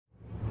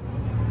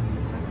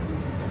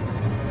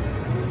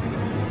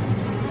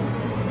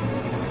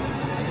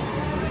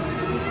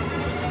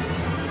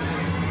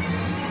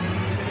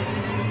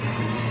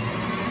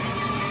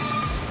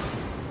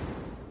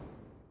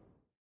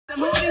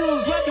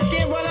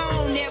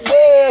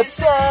west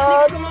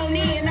side. The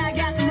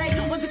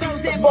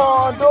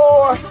barn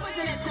door.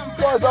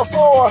 Boys are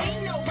for.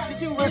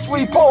 Rich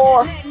we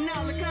pour.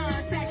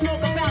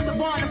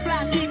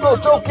 No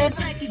joking.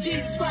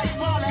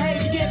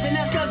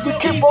 We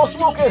keep on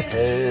smoking.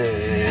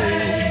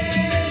 Hey.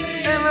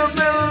 In the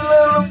middle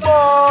of the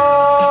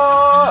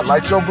bar.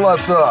 Light your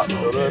blunts up.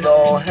 Put it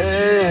on.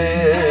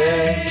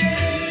 Hey.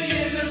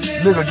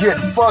 Nigga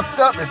getting fucked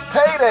up. It's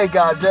payday,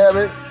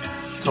 goddammit.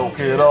 Toke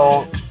it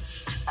on.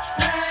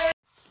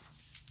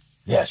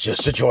 Yes,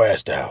 just sit your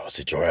ass down.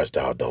 Sit your ass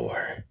down. Don't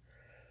worry.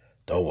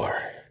 Don't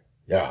worry.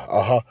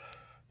 Yeah,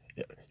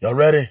 Y'all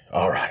ready?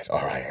 All right.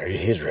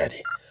 He's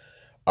ready.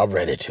 I'm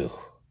ready too.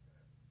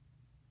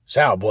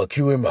 Soundboy,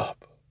 cue him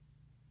up.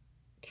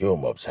 Cue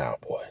him up,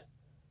 soundboy.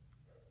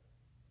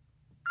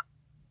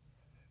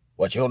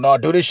 What, you don't know how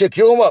to do this shit?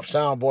 Cue him up,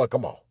 soundboy.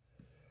 Come on.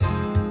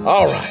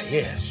 All right,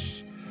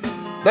 yes.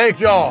 Thank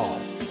y'all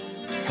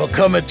for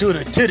coming to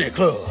the Titty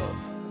Club.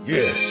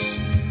 Yes.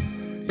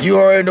 You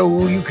already know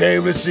who you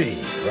came to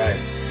see, right?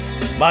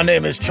 My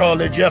name is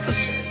Charlie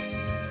Jefferson,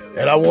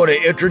 and I want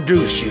to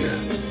introduce you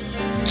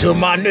to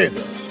my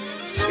nigga,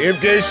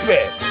 MK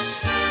Specs.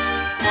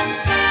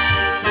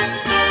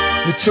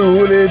 You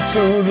tune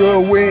into the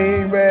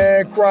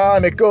Wingman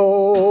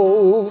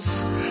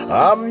Chronicles.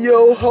 I'm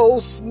your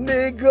host,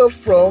 nigga,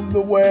 from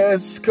the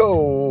West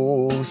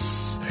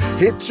Coast.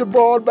 Hit your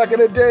broad back in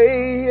the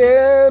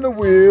day and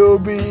we'll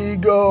be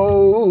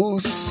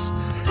ghosts.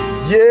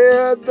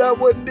 Yeah, that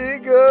what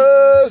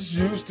niggas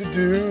used to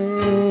do.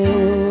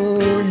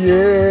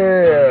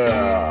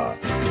 Yeah.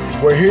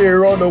 We're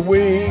here on the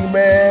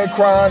Wingman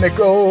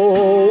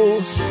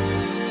Chronicles.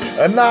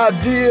 An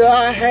idea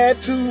I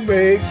had to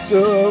make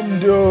some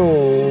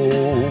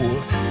dough.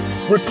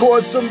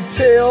 Record some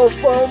tales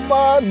from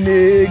my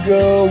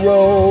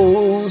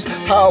niggeros.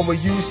 How we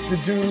used to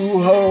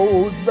do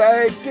hoes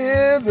back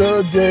in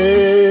the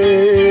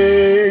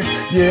days.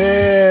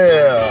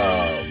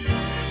 Yeah.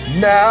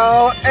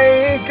 Now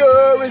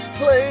Anchor is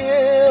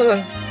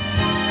playing.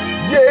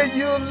 Yeah,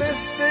 you're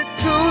listening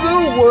to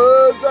the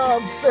words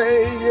I'm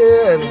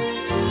saying.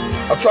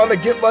 I'm trying to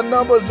get my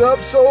numbers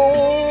up so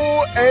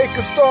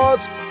Anchor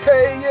starts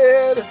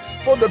paying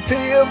from the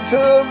PM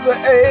to the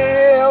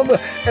AM.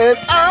 And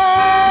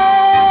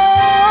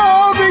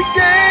I'll be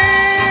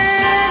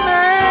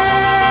gaining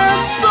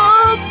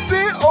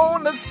something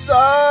on the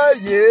side,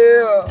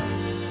 yeah.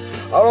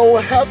 I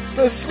don't have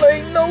to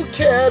slay no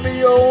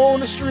cabbie on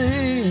the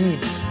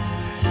streets.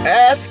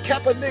 Ask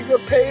Kappa nigga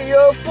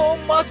payer for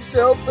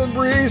myself and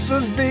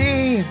Breeze's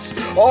beats.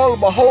 All of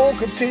my whole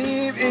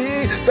team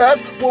E,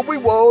 that's what we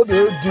want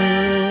to do.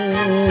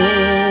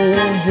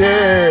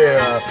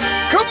 Yeah.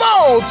 Come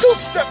on,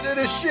 two-step to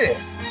this shit.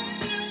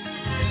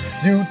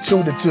 You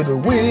tuned into the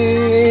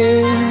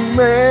Wingman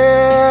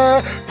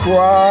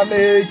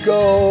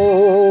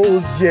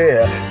Chronicles.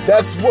 Yeah,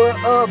 that's what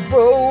a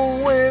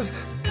bro is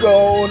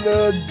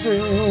gonna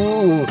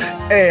do.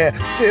 And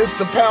send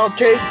some pound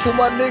cake to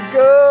my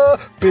nigga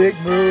Big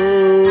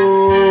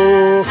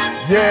Moo.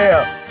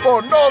 Yeah,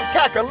 for North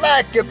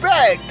Kakalaki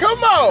back.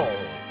 Come on.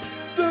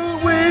 The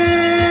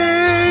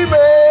Wingman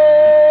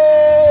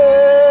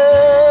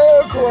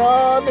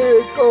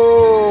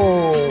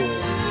Chronicles.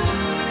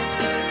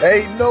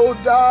 Ain't no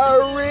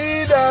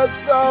diary,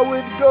 that's how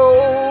it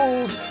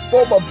goes.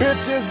 For my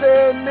bitches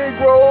and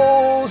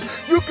Negroes,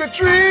 you can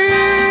treat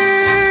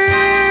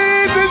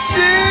this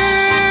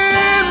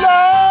shit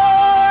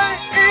like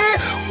it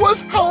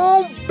was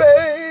home,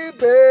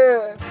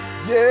 baby.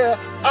 Yeah,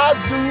 I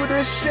do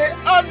this shit,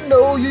 I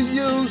know you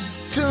used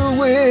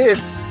to it.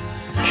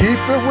 Keep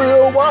it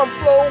real while I'm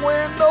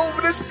flowing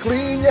over this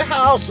clean your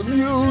house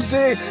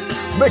music.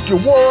 Make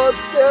it one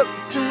step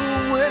to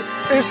it,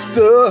 it's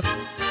the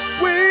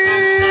Wingman.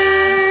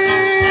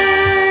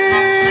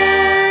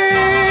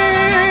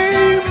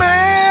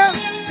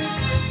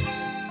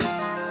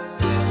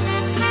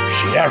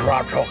 See, that's what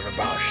I'm talking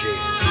about, shit.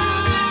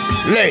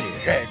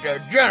 Ladies and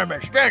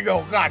gentlemen, stand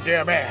your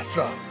goddamn ass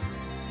up.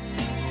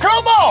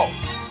 Come on!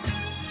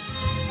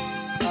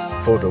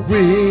 For the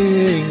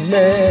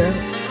Wingman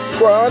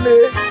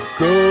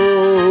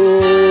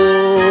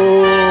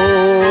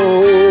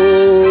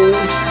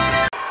Chronicles.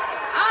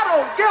 I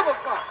don't give a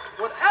fuck.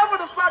 Whatever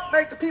the fuck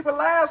make the people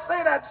laugh,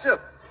 say that shit.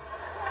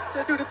 I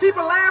said, do the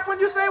people laugh when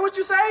you say what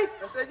you say?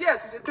 I said,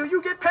 yes. He said, do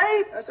you get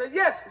paid? I said,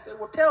 yes. He said,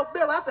 well, tell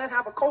Bill. I said,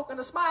 have a Coke and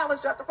a smile and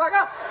shut the fuck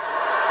up.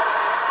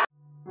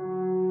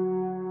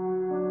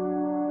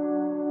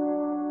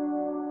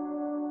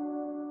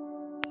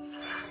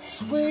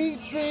 Sweet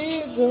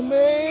dreams are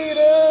made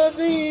of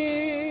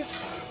these.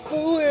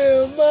 Who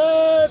am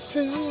I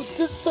to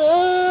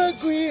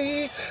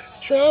disagree?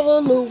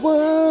 Travel the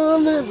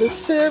world, live the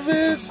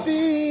 7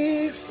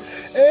 seas.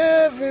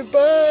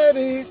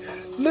 Everybody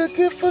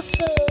looking for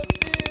something.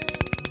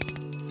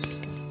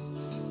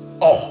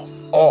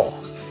 Oh,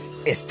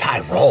 it's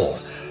Tyrone.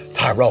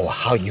 Tyrone,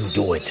 how you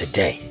doing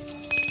today?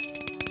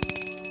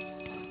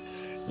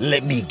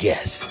 Let me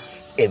guess.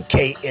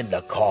 MK in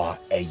the car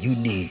and you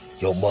need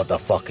your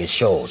motherfucking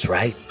shows,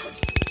 right?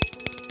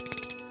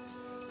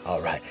 All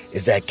right.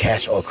 Is that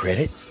cash or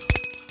credit?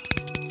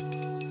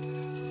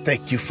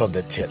 Thank you for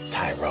the tip,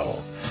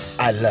 Tyrone.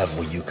 I love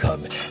when you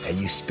come and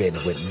you spend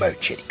with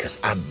merchant, because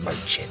I'm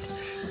merchant.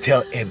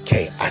 Tell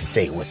MK I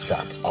say what's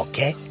up,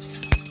 okay?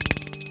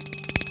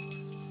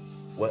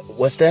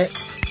 What's that?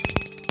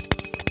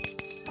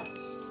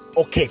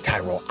 Okay,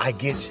 Tyrone, I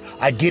get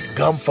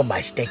gum from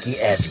my stinky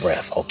ass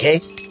breath, okay?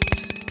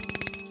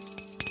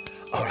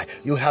 All right,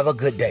 you have a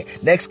good day.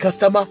 Next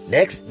customer,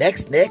 next.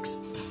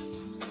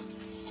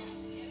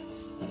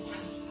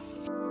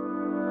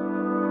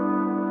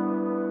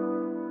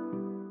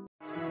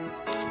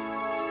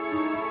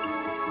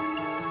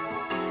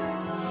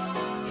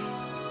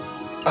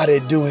 I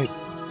didn't do it.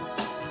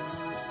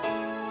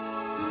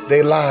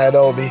 They lied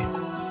on me.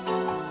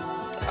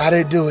 I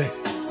didn't do it.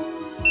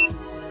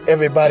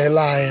 Everybody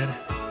lying.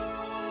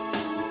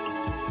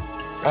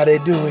 I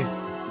didn't do it.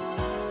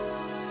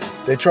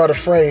 They try to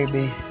frame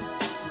me.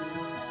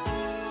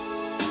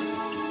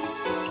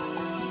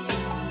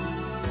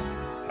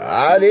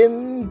 I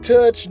didn't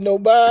touch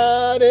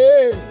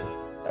nobody.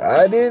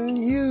 I didn't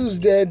use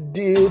that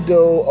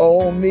dildo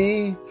on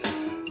me.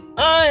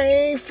 I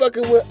ain't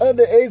fucking with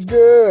underage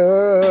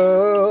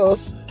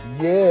girls.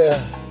 Yeah.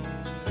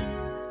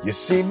 You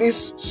see me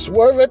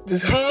swerve at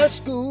this high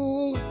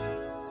school,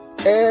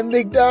 and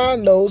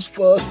McDonald's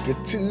fuck it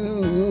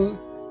too.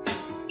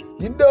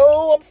 You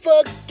know I'm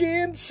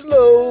fucking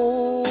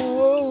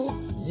slow.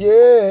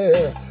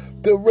 Yeah.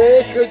 The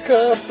record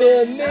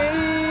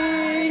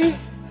company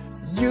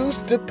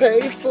used to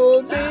pay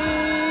for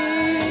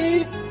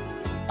me.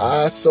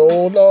 I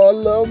sold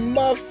all of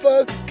my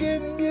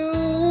fucking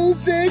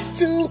music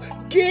to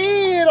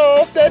get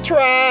off that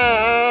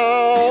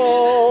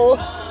trial.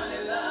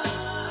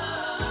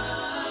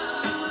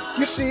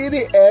 You see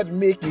me at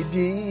Mickey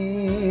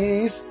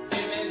D's.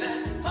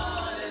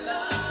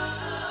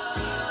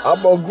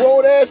 I'm a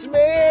grown-ass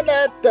man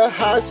at the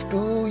high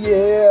school,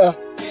 yeah.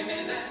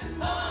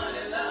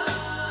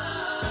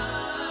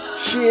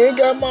 She ain't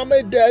got mom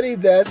and daddy,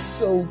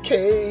 that's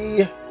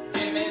okay.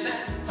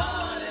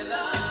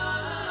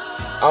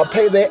 I'll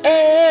pay their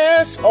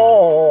ass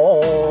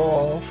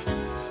off.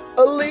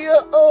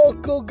 Aaliyah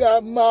uncle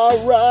got my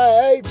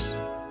rights,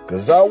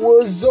 'cause I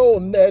was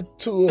on that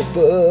tour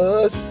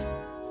bus,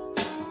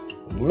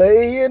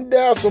 laying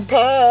down some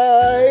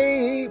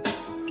pipe.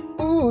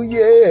 Ooh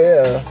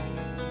yeah.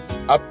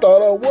 I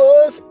thought I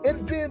was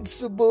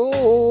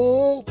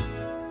invincible.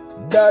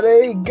 Now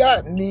they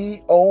got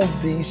me on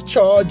these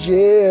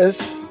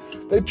charges.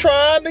 They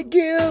trying to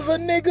give a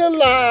nigga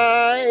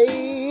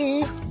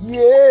life.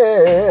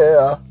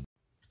 Yeah.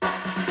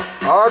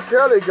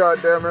 R.Kelly,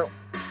 goddammit.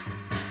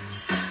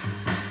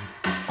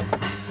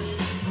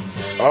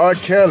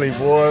 R.Kelly,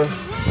 boy.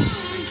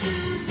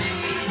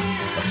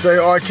 I say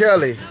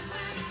R.Kelly.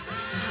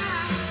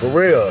 For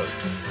real.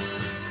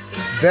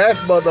 That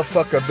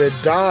motherfucker been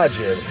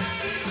dodging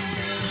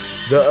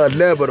the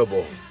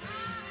inevitable.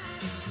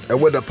 And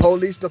when the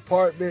police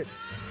department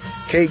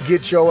can't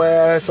get your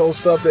ass on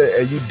something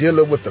and you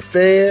dealing with the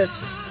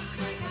feds,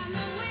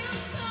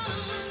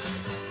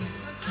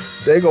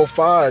 they gonna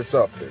find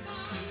something.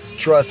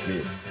 Trust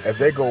me. And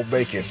they gonna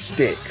make it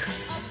stick.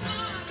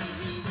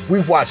 We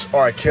watched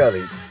R.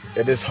 Kelly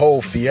and this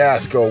whole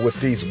fiasco with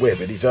these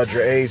women, these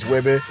underage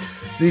women,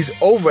 these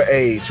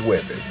overage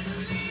women.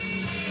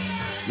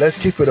 Let's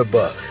keep it a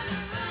buck.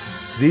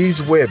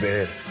 These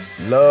women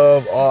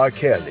love R.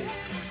 Kelly.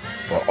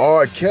 But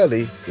R.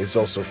 Kelly is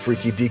on some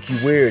freaky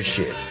deaky weird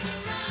shit.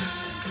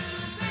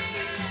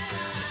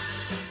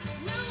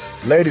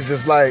 Ladies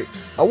is like,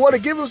 I want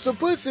to give him some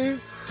pussy.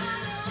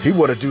 He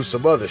want to do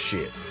some other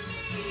shit.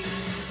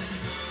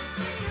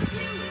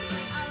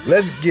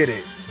 Let's get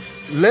it.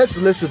 Let's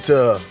listen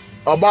to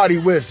Amadi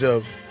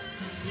Wisdom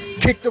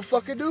kick the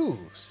fucking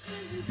news.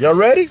 Y'all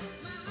ready?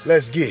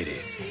 Let's get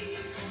it.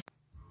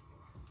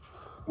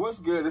 What's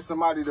good? It's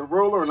Somebody the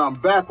Ruler, and I'm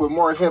back with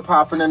more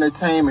hip-hop and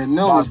entertainment news.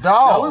 My dog.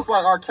 Now, it looks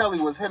like R. Kelly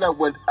was hit up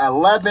with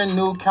 11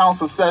 new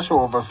counts of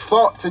sexual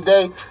assault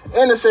today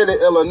in the state of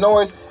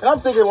Illinois, and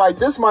I'm thinking like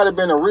this might have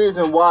been a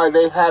reason why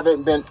they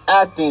haven't been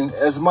acting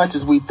as much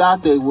as we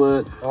thought they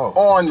would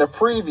on the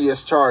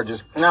previous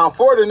charges. Now,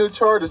 4 of the new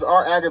charges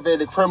are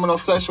aggravated criminal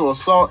sexual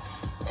assault,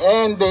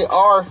 and they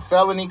are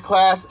felony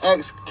class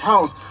X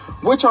counts,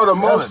 which are the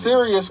most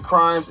serious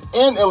crimes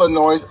in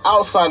Illinois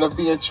outside of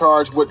being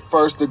charged with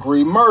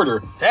first-degree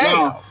murder. Damn.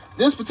 Now,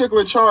 this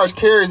particular charge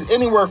carries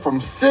anywhere from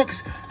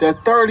 6 to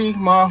 30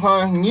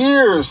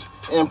 years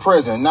in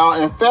prison. Now,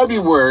 in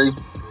February,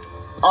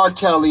 R.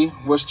 Kelly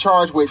was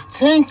charged with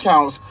 10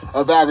 counts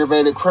of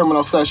aggravated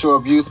criminal sexual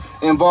abuse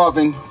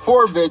involving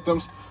 4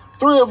 victims,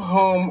 3 of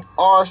whom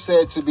are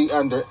said to be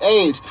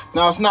underage.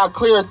 Now, it's not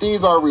clear if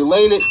these are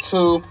related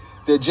to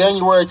the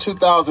January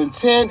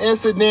 2010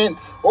 incident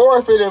or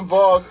if it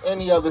involves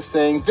any of the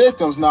same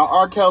victims. Now,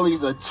 R.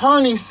 Kelly's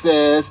attorney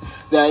says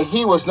that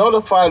he was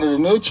notified of the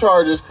new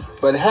charges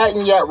but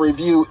hadn't yet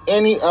reviewed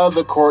any of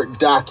the court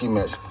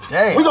documents.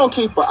 Damn. We're going to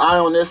keep an eye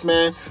on this,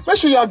 man. Make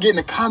sure y'all get in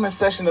the comment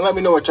section and let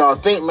me know what y'all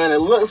think, man. It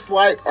looks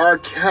like R.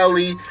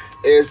 Kelly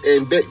is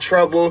in big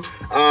trouble.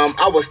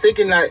 I was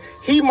thinking that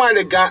he might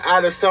have got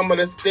out of some of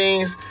the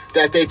things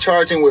that they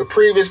charged him with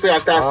previously. I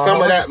thought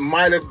some of that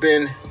might have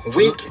been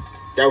weak.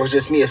 That was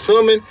just me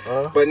assuming.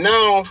 But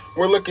now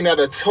we're looking at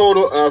a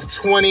total of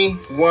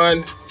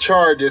 21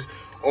 charges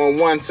on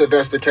one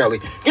Sylvester Kelly.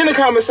 Get in the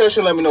comment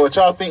section, let me know what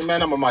y'all think,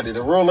 man. I'm Amadi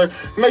the Ruler.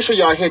 Make sure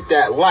y'all hit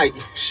that like,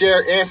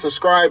 share, and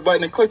subscribe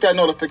button and click that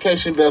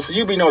notification bell so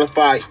you'll be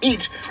notified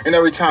each and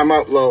every time I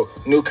upload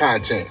new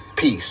content.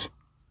 Peace.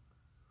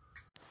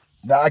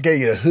 Now, I gave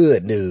you the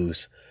hood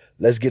news.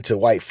 Let's get to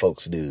white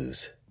folks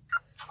news.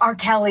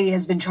 R.Kelly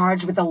has been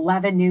charged with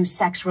 11 new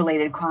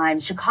sex-related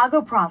crimes.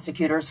 Chicago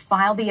prosecutors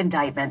filed the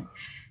indictment.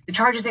 The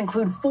charges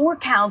include 4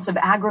 counts of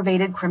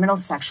aggravated criminal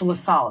sexual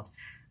assault,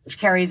 which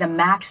carries a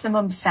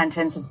maximum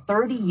sentence of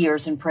 30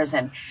 years in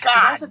prison. He's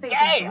also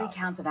facing 3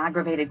 counts of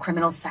aggravated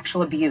criminal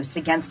sexual abuse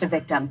against a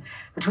victim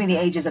between the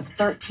ages of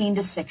 13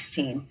 to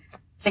 16.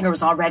 Singer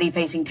was already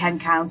facing 10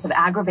 counts of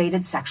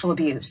aggravated sexual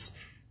abuse.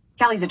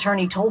 Kelly's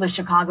attorney told the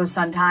Chicago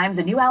Sun-Times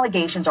the new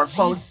allegations are,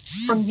 quote,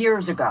 from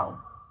years ago.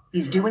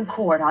 He's due in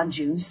court on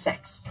June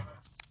 6th.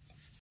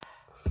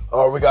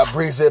 Oh, we got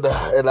Breeze in the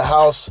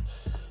house.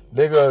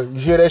 Nigga, you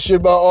hear that shit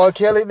about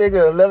R.Kelly,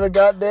 nigga? 11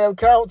 goddamn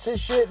counts and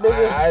shit,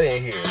 nigga? I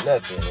didn't hear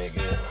nothing,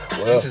 nigga.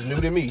 Well, this is new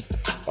to me.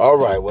 All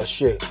right, well,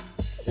 shit.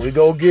 We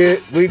gon'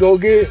 get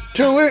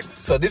to it.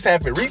 So this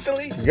happened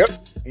recently?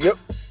 Yep.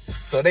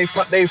 So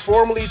they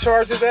formally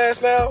charged his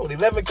ass now with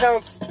 11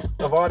 counts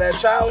of all that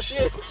child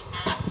shit?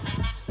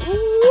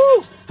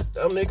 Woo!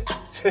 Dumb nigga.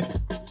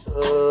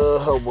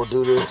 How we'll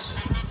do this.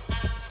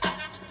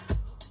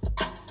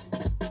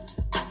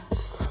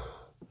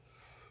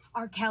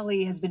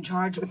 R.Kelly has been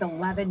charged with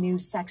 11 new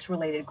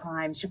sex-related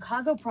crimes.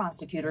 Chicago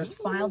prosecutors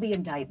filed the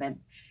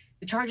indictment.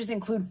 The charges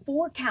include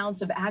 4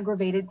 counts of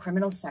aggravated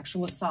criminal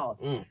sexual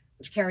assault,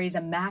 which carries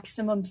a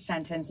maximum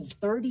sentence of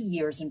 30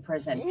 years in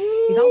prison.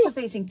 He's also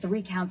facing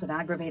 3 counts of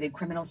aggravated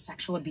criminal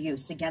sexual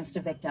abuse against a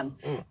victim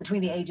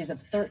between the ages of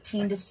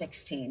 13 to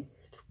 16.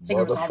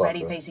 Singer was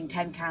already facing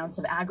 10 counts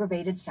of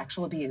aggravated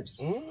sexual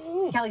abuse.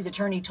 Kelly's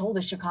attorney told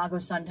the Chicago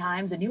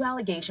Sun-Times the new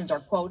allegations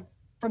are, quote,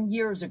 from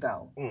years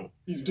ago.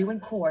 He's due in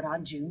court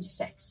on June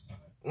 6th.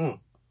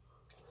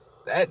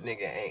 That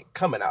nigga ain't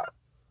coming out.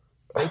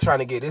 They trying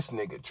to get this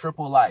nigga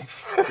triple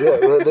life.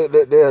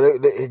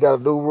 He got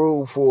a new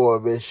rule for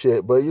him and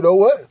shit. But you know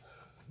what?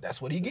 That's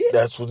what he get.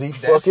 That's what he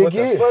fucking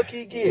get. The fuck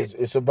he get.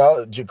 It's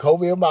about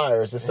Jacoby and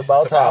Myers. It's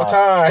about time.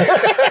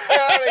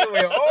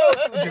 Old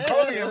school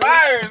Jacoby and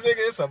Myers,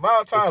 nigga. It's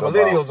about time.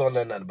 Millennials don't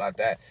know nothing about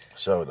that.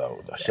 Show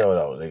though,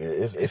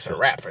 nigga. It's a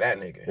rap for that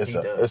nigga.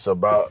 It's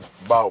about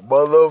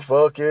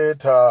motherfucking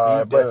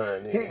time.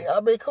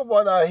 But come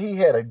on now, he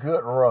had a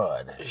good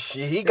run.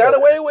 Shit, he got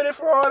away with it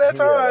for all that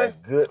time. Had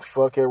a good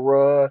fucking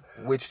run.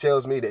 Which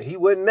tells me that he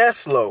wasn't that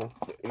slow.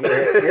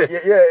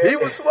 Yeah. He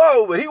was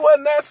slow, but he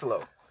wasn't that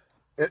slow.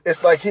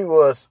 It's like he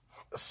was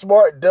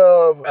smart,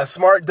 dumb. A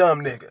smart,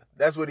 dumb nigga.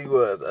 That's what he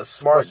was. A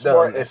smart, dumb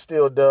smart nigga. and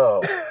still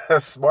dumb. A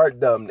smart,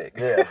 dumb nigga.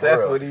 Yeah,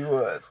 that's real. what he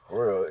was.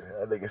 Real.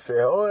 That nigga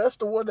said, oh, that's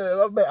the one that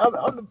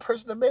I'm the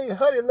person that made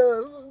Honey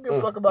Love. I don't give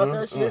a fuck about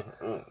that shit.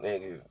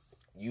 Nigga,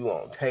 you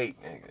on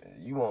tape,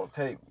 nigga. You on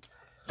tape.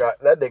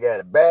 That nigga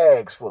had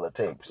bags full of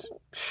tapes.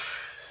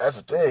 That's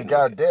the thing.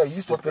 Goddamn,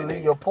 you supposed to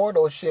leave your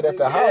porno shit at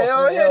the house.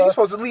 Hell yeah, you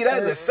supposed to leave that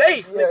in the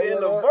safe, nigga,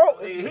 in the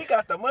vault. He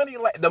got the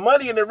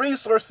money and the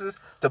resources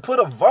to put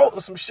a vault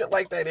or some shit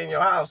like that in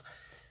your house.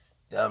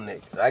 Dumb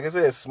nigga. Like I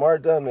said,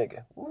 smart dumb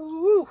nigga.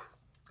 Woo.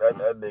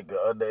 That nigga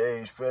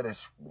underage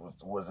fetish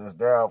was his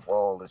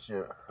downfall and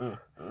shit.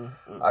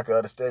 I can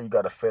understand you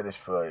got a fetish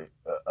for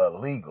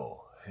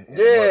illegal.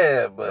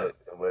 Yeah, but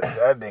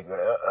that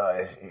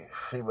nigga,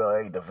 female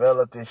ain't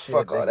developed this shit.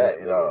 Fuck all that,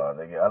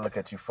 nigga. I look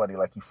at you funny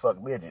like you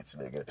fuck midgets,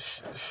 nigga.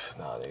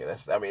 Nah, nigga,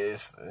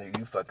 it's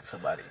you fucking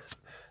somebody.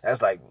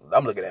 That's like,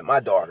 I'm looking at my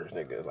daughters,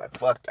 nigga. Like,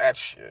 fuck that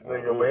shit.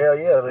 Nigga, well, hell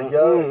yeah, they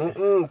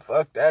young.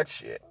 Fuck that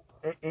shit.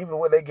 Even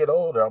when they get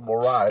older, I'm gonna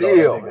ride.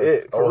 Still,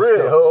 for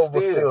real.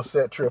 I'm still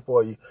set trip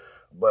on you.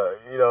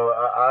 But, you know,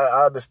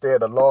 I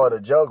understand the law of the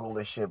jungle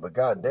and shit, but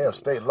goddamn,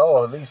 state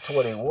law, at least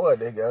 21,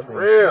 nigga. I mean,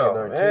 she in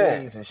her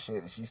teens and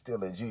shit, and she's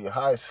still in junior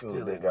high school,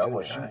 nigga. I'm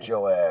gonna shoot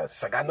your ass.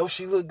 It's like, I know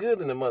she look good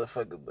in the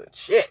motherfucker, but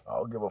shit. I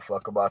don't give a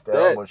fuck about that.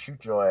 I'm gonna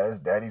shoot your ass.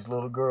 Daddy's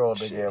little girl,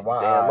 nigga. Shit, in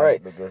my damn eyes,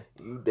 right. nigga.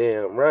 You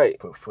damn right.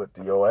 Put foot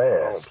to your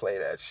ass. I don't play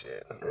that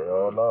shit.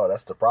 Hell no,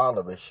 that's the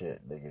problem and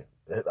shit, nigga.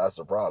 That's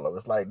the problem.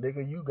 It's like,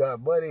 nigga, you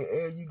got money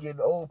and you getting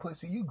old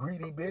pussy. You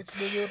greedy bitch,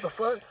 nigga. What the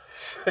fuck?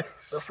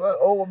 The fuck,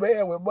 old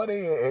man with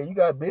money and you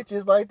got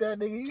bitches like that,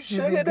 nigga. You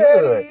should be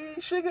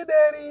good. Sugar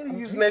daddy.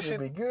 You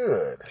should be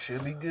good.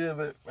 Should be good,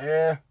 but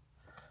man,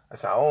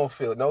 that's how I don't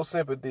feel no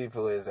sympathy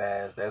for his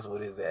ass. That's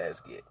what his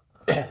ass get.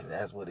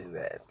 That's what his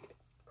ass get.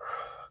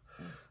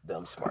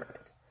 Dumb smart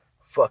nigga.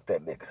 Fuck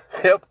that nigga.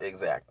 Yep,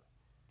 exactly.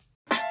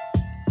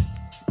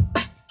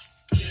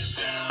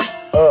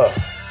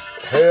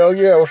 Hell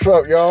yeah, what's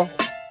up, y'all?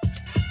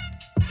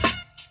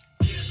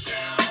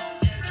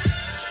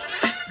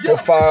 Go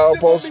fire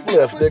up on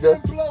spliff, nigga.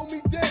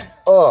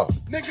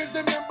 Niggas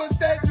and members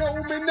that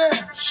know me now.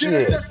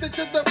 Shit.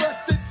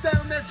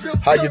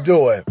 How you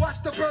doing?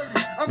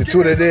 You're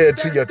tuning in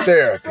to your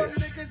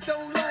therapist.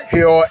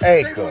 Here on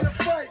Anchor.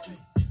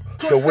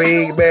 The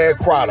Wingman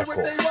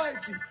Chronicles.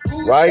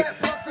 Right?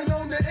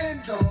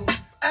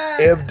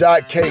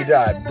 M.K.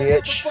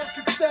 bitch.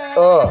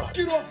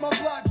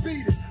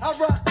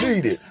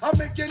 Beat it. I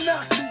make you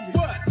not beat it.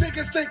 What?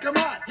 Niggas think I'm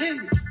hot,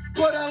 heated.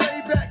 But I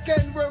lay back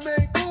and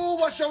remain cool.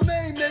 What's your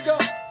name,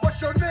 nigga? What's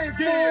your name,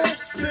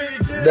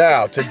 fool?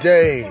 Now,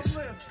 today's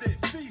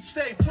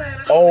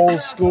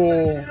old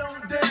school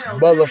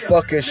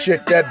motherfucking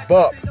shit that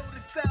bump.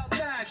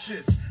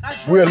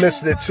 We're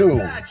listening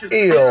to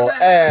Ill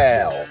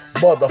Al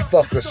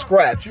motherfucker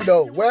Scratch. You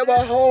know, where my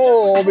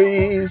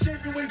homies.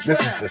 This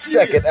is the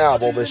second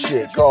album and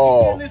shit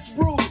called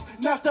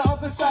Not the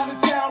other side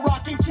of town,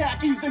 rocking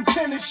khakis and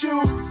tennis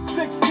shoes.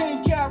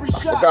 16 carry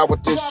shot. I forgot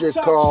what this shit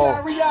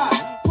called.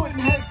 Putting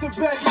heads to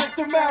bed like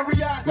the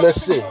Marriott. Let's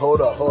see.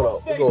 Hold up.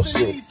 We're gonna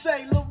see.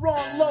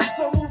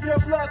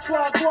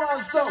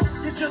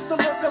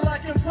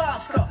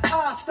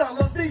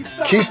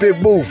 Keep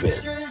it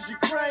moving.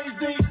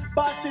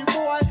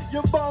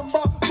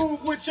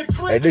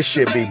 Hey, this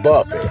shit be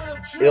bumping.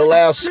 Ill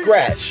Al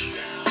Scratch.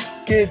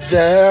 Get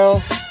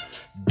down.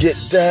 Get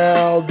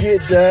down.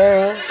 Get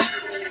down.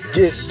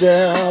 Get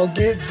down,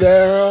 get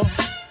down,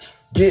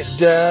 get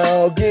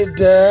down, get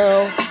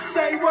down.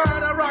 Say word,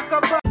 I rock a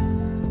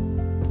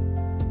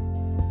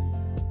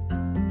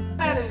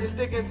man is just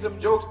sticking some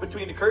jokes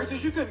between the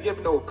curses. You couldn't give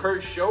no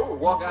curse show or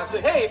walk out and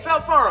say, hey,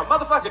 felt for him,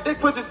 motherfucker,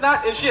 dick pussy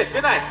snot and shit.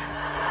 Good night.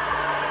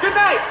 Good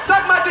night.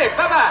 Suck my dick.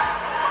 Bye-bye.